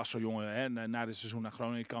sowieso als zo'n jongen na dit seizoen naar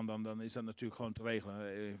Groningen kan, dan is dat natuurlijk gewoon te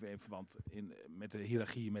regelen in verband met de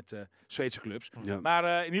hiërarchie met Zweedse clubs. Ja.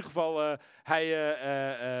 Maar in ieder geval,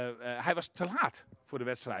 hij was te laat voor de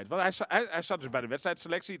wedstrijd. Want hij zat dus bij de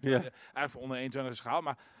wedstrijdselectie. Eigenlijk voor onder 21 is gehaald.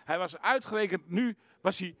 Maar hij was uitgerekend, nu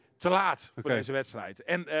was hij te laat voor deze wedstrijd.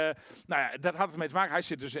 En dat had ermee te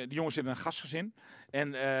maken. Die jongen zit in een gastgezin.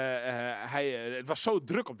 En het was zo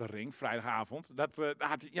druk op de ring, vrijdagavond. Dat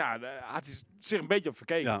had hij zich een beetje op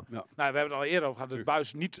verkeken. Ja. Nou, we hebben het al eerder over gehad dat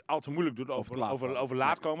Buijs niet al te moeilijk doet over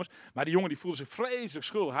laatkomers. Maar die jongen die voelde zich vreselijk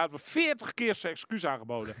schuldig. Hij had 40 keer zijn excuus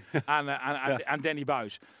aangeboden aan Danny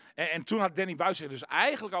Buijs. En toen had Danny Buijs zich dus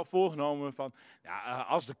eigenlijk al voorgenomen van...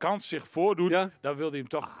 als de kans zich voordoet, dan wilde hij hem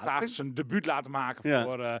toch graag zijn debuut laten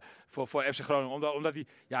maken voor FC Groningen. Omdat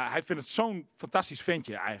hij vindt het zo'n fantastisch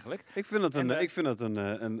ventje eigenlijk. Ik vind het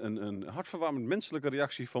een hartverwarmend menselijke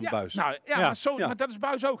reactie van Buijs. Nou, maar dat is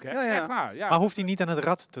Buijs ook, hè? Echt waar. Ja. Maar hoeft hij niet aan het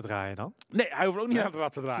rad te draaien dan? Nee, hij hoeft ook niet aan het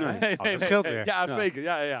rad te draaien. Nee, dat scheelt weer. Ja, zeker.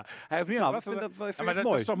 Ja. Hij hoeft niet aan het rad te draaien. Maar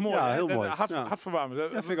dat is toch mooi? Ja, heel mooi.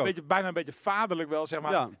 Hartverwarmend. Bijna een beetje vaderlijk wel, zeg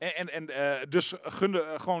maar. Ja. En dus gunde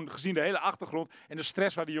gewoon gezien de hele achtergrond en de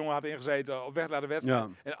stress waar die jongen had ingezeten op weg naar de wedstrijd. Ja.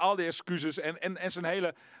 En al die excuses en zijn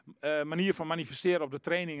hele manier van manifesteren op de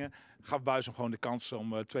trainingen gaf Buijs hem gewoon de kans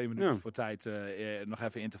om 2 minuten voor tijd nog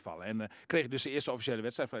even in te vallen. En kreeg dus de eerste officiële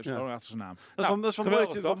wedstrijd van FC Groningen achter zijn naam. Dat is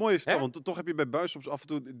wel mooi, want toch heb je bij Buijs soms af en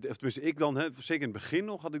toe, tenminste ik dan, zeker in het begin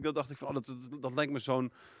nog, dacht ik van, dat lijkt me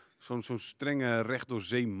zo'n strenge recht door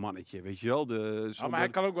zee mannetje, weet je wel? Maar hij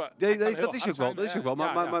kan ook wel. Dat is ook wel.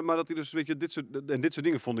 Maar dat hij dus, weet je, dit soort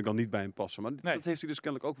dingen vond ik dan niet bij hem passen. Maar dat heeft hij dus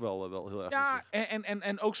kennelijk ook wel heel erg. Ja,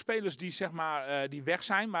 en ook spelers die zeg maar die weg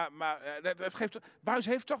zijn, maar dat geeft. Buijs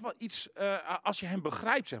heeft toch wel iets als je hem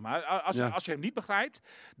begrijpt, zeg maar. Als je hem niet begrijpt,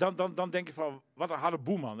 dan denk je van wat een harde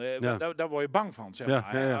boeman. Daar word je bang van, zeg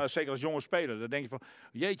maar. Ja. Zeker als jonge speler, dan denk je van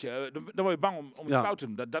jeetje, dan word je bang om het fout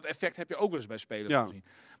te doen. Dat effect heb je ook wel eens bij spelers gezien.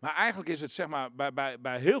 Maar eigenlijk is het zeg maar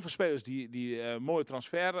bij heel veel spelers die mooie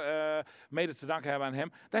transfer mede te danken hebben aan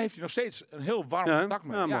hem, daar heeft hij nog steeds een heel warm contact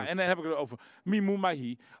mee. Ja, en dan heb ik het over Mimou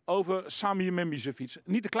Mahi, over Samir Memisevic.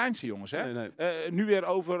 Niet de kleinste jongens, hè? Nee. Nu weer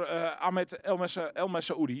over Ahmed El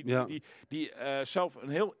Messaoudi, die zelf een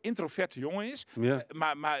heel introverte jongen is,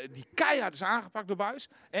 maar die keihard is aangepakt door Buijs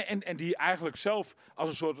en die eigenlijk zelf als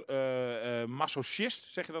een soort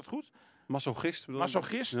masochist, zeg je dat goed? Masochist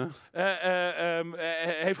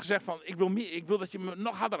heeft gezegd van ik wil dat je me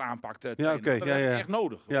nog harder aanpakt. Dat heb ik echt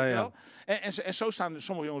nodig. Weet je wel? En zo staan dus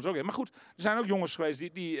sommige jongens ook in. Maar goed, er zijn ook jongens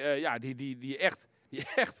geweest die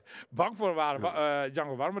echt bang voor waren.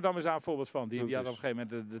 Django Warmerdam is daar een voorbeeld van. Die had op een gegeven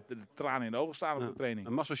moment de tranen in de ogen staan op de training.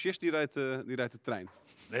 Een masochist die rijdt de trein.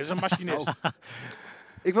 Nee, dat is een machinist.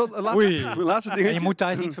 Ik wil laatste dingetje. En je moet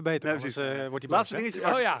thuis niet verbeteren, anders wordt hij laatste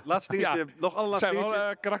dingetje. Laatste dingetje. Nog allerlaatste dingetje. Zijn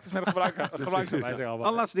wel karakters met gebruik.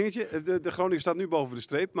 Allerlaatste dingetje. De Groningen staat nu boven de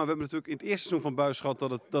streep. Maar we hebben natuurlijk in het eerste seizoen van Buijs gehad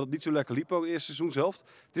dat het niet zo lekker liep. Ook het eerste seizoen zelf.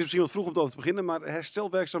 Het is misschien wat vroeg om het over te beginnen. Maar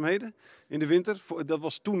herstelwerkzaamheden in de winter. Dat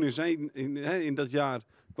was toen in dat jaar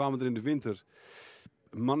kwamen er in de winter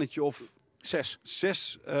een mannetje of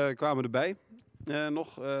 6 kwamen erbij.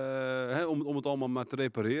 Om het allemaal maar te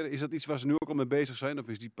repareren. Is dat iets waar ze nu ook al mee bezig zijn? Of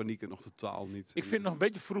is die paniek er nog totaal niet? Ik vind het nog een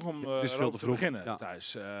beetje vroeg om te beginnen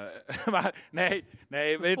thuis. Maar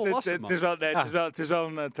het is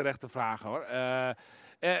wel een terechte vraag, hoor.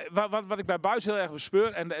 Wat ik bij Buijs heel erg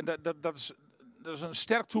bespeur, en dat is een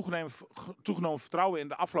sterk toegenomen vertrouwen in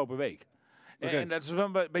de afgelopen week. Okay. En dat is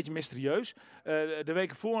wel een beetje mysterieus. De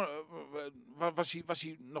weken voor was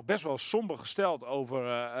hij nog best wel somber gesteld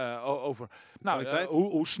over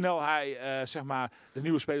hoe snel hij zeg maar de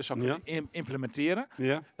nieuwe spelers zou kunnen implementeren.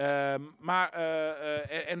 Ja.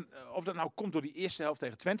 En of dat nou komt door die eerste helft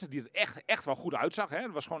tegen Twente, die er echt wel goed uitzag. Hè?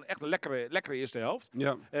 Het was gewoon echt een lekkere eerste helft.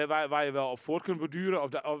 Ja. Waar je wel op voort kunt borduren.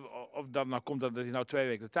 Of dat nou komt dat hij nou 2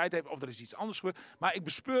 weken de tijd heeft. Of er is iets anders gebeurd. Maar ik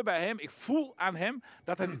bespeur bij hem, ik voel aan hem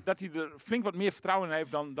dat hij er flink wat meer vertrouwen in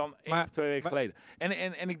heeft dan 1 of 2 weken geleden.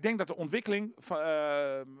 En ik denk dat de ontwikkeling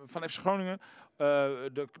van FC Groningen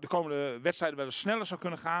de komende wedstrijden wel eens sneller zou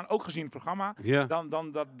kunnen gaan. Ook gezien het programma. Ja.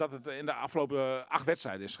 Dan dat het in de afgelopen 8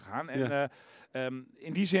 wedstrijden is gegaan. En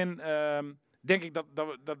in die zin denk ik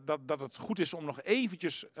dat het goed is om nog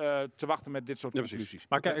eventjes te wachten met dit soort conclusies.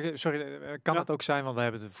 Maar kan het ook zijn, want we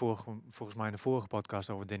hebben het volgens mij in de vorige podcast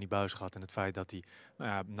over Danny Buijs gehad en het feit dat hij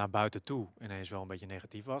naar buiten toe ineens wel een beetje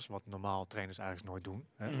negatief was, wat normaal trainers eigenlijk nooit doen.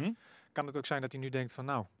 Hè? Mm-hmm. Kan het ook zijn dat hij nu denkt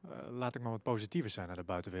van laat ik maar wat positiever zijn naar de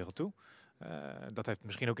buitenwereld toe. Dat heeft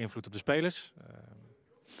misschien ook invloed op de spelers.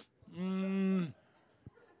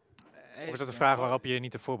 Of is dat een vraag waarop je je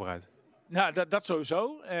niet hebt voorbereid? Nou, dat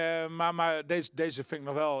sowieso. Maar deze vind ik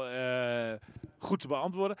nog wel goed te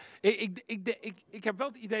beantwoorden. Ik heb wel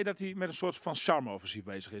het idee dat hij met een soort van charme-offensief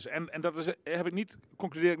bezig is. En dat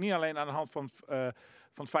concludeer ik niet alleen aan de hand van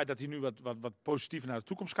het feit dat hij nu wat positiever naar de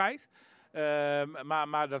toekomst kijkt.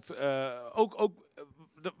 Maar dat ook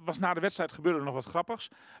was na de wedstrijd gebeurde nog wat grappigs.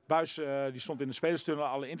 Buijs die stond in de spelerstunnel.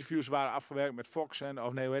 Alle interviews waren afgewerkt met Fox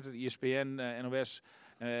ESPN, NOS,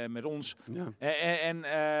 met ons. Ja.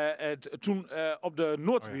 Toen op de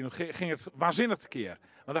Noordtribune ging het waanzinnig tekeer.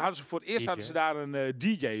 Want dan hadden ze voor het eerst daar een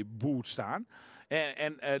DJ-boot staan.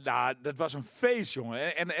 Dat was een feest,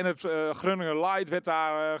 jongen. En het Groningen Light werd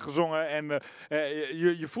daar gezongen. En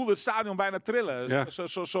je voelde het stadion bijna trillen. Ja.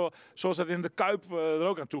 Zoals dat in de Kuip er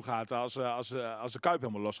ook aan toe gaat. Als de Kuip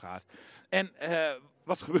helemaal losgaat. En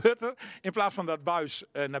wat gebeurt er? In plaats van dat Buijs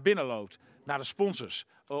naar binnen loopt, naar de sponsors,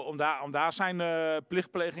 om daar zijn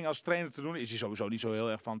plichtpleging als trainer te doen, is hij sowieso niet zo heel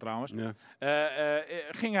erg van trouwens,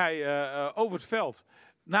 ging hij over het veld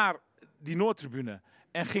naar die Noordtribune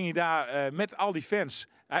en ging hij daar met al die fans.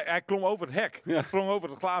 Hij klom over het hek, klom over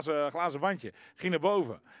het glazen wandje, ging naar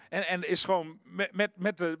boven. En is gewoon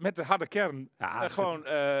met de harde kern gewoon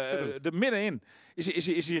er middenin.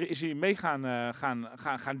 Is hij mee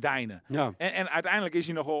gaan deinen. Ja. En uiteindelijk is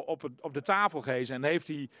hij nog op de tafel geweest en heeft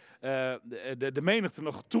hij de menigte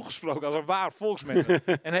nog toegesproken als een waar volksmenner.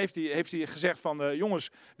 En heeft hij gezegd van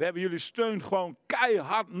jongens, we hebben jullie steun gewoon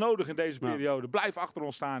keihard nodig in deze periode. Blijf achter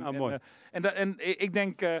ons staan. Mooi. En ik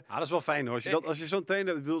denk... dat is wel fijn hoor. Als je zo'n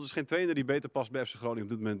trainer... Ik bedoel, er is geen trainer die beter past bij FC Groningen op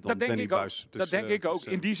dit moment dan Danny Buijs. Dat denk ik ook.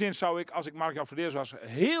 In die zin zou ik, als ik Mark-Jan Verdeers was,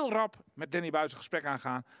 heel rap met Danny Buijs een gesprek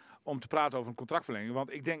aangaan om te praten over een contractverlenging.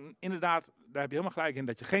 Want ik denk inderdaad, daar heb je helemaal gelijk in,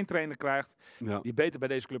 dat je geen trainer krijgt die beter bij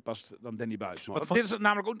deze club past dan Danny Buijs. Dit is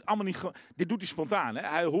namelijk ook allemaal niet... Dit doet hij spontaan. Hè?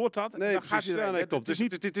 Hij hoort dat. Nee, dan gaat hij klopt.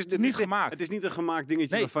 Het is niet gemaakt. Het is niet een gemaakt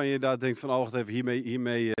dingetje waarvan je daar denkt van, wacht even,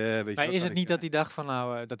 hiermee weet je. Is het niet dat hij dacht van,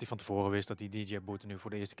 dat hij van tevoren wist dat die DJ-boete nu voor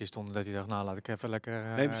de eerste keer stond en dat hij dacht, nou laat ik even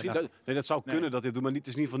lekker... dat zou kunnen dat dit doet, maar het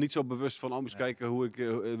is in ieder geval niet zo bewust van, eens kijken hoe ik,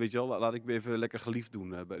 weet je wel, laat ik me even lekker geliefd doen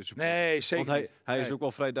bij de supporters. Nee, zeker. Want hij is ook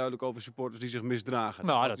wel vrij duidelijk over supporters die zich misdragen.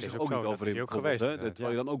 Nou, dat is ook niet over in ook geweest. Terwijl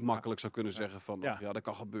je dan ook makkelijk zou kunnen zeggen van, dat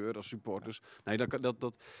kan gebeuren als supporters. Nee, dat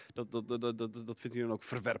vindt hij dan ook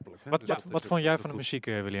verwerpelijk. Wat vond jij van de muziek,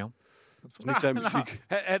 William? Niet zijn muziek.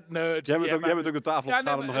 Jij bent ook de tafel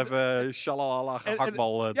opgegaan om nog even shalalala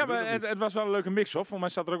gehaktbal te doen. Maar het was wel een leuke mix hoor. Voor mij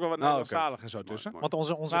staat er ook wel wat Nederlandstalig en zo tussen. Want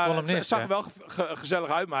onze columnist... Het zag er wel gezellig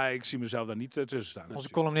uit, maar ik zie mezelf daar niet tussen staan. Onze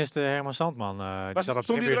columnist Herman Sandman, die zat op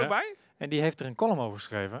stond hij er ook bij? En die heeft er een column over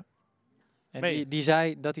geschreven. En die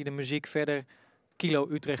zei dat hij de muziek verder Kilo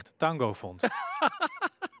Utrecht Tango vond.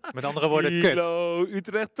 Met andere woorden, Kilo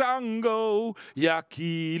Utrecht Tango, ja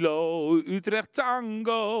Kilo Utrecht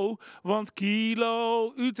Tango, want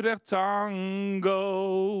Kilo Utrecht Tango.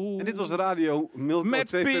 En dit was de radio Milko, met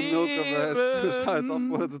TV Milko. Sluit af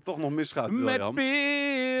voordat het toch nog misgaat, William. Met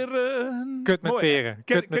peren. Kut met peren.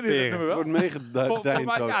 Kut met peren. Wordt meegedijnd.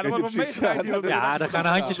 Ja, dat wordt meegedijnd. Ja, de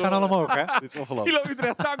handjes gaan allemaal omhoog, hè? Dit is ongelooflijk. Kilo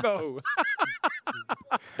Utrecht Tango.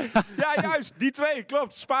 Ja, juist. Die twee,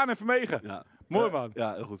 klopt. Spaan en Vermegen. Ja. Mooi man.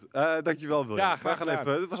 Ja, heel goed. Dankjewel William. Ja, graag gedaan.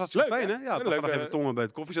 Het was hartstikke fijn hè? Ja, we gaan nog even tongen bij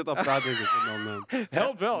het koffiezetapparaat denk ik. En dan,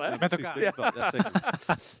 helpt wel hè? Met elkaar. Ja, zeker.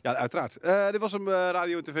 Ja, uiteraard. Dit was hem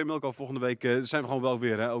Radio en TV Milko. Volgende week zijn we gewoon wel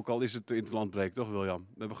weer hè? Ook al is het interlandbreek, toch William?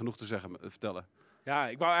 We hebben genoeg te zeggen, vertellen. Ja,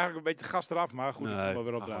 ik wou eigenlijk een beetje gas eraf, maar goed, ik kom wel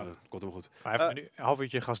weer opdragen. Komt hem goed. Even een half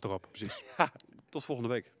uurtje gas erop. Precies. Tot volgende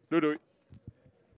week. Doei doei.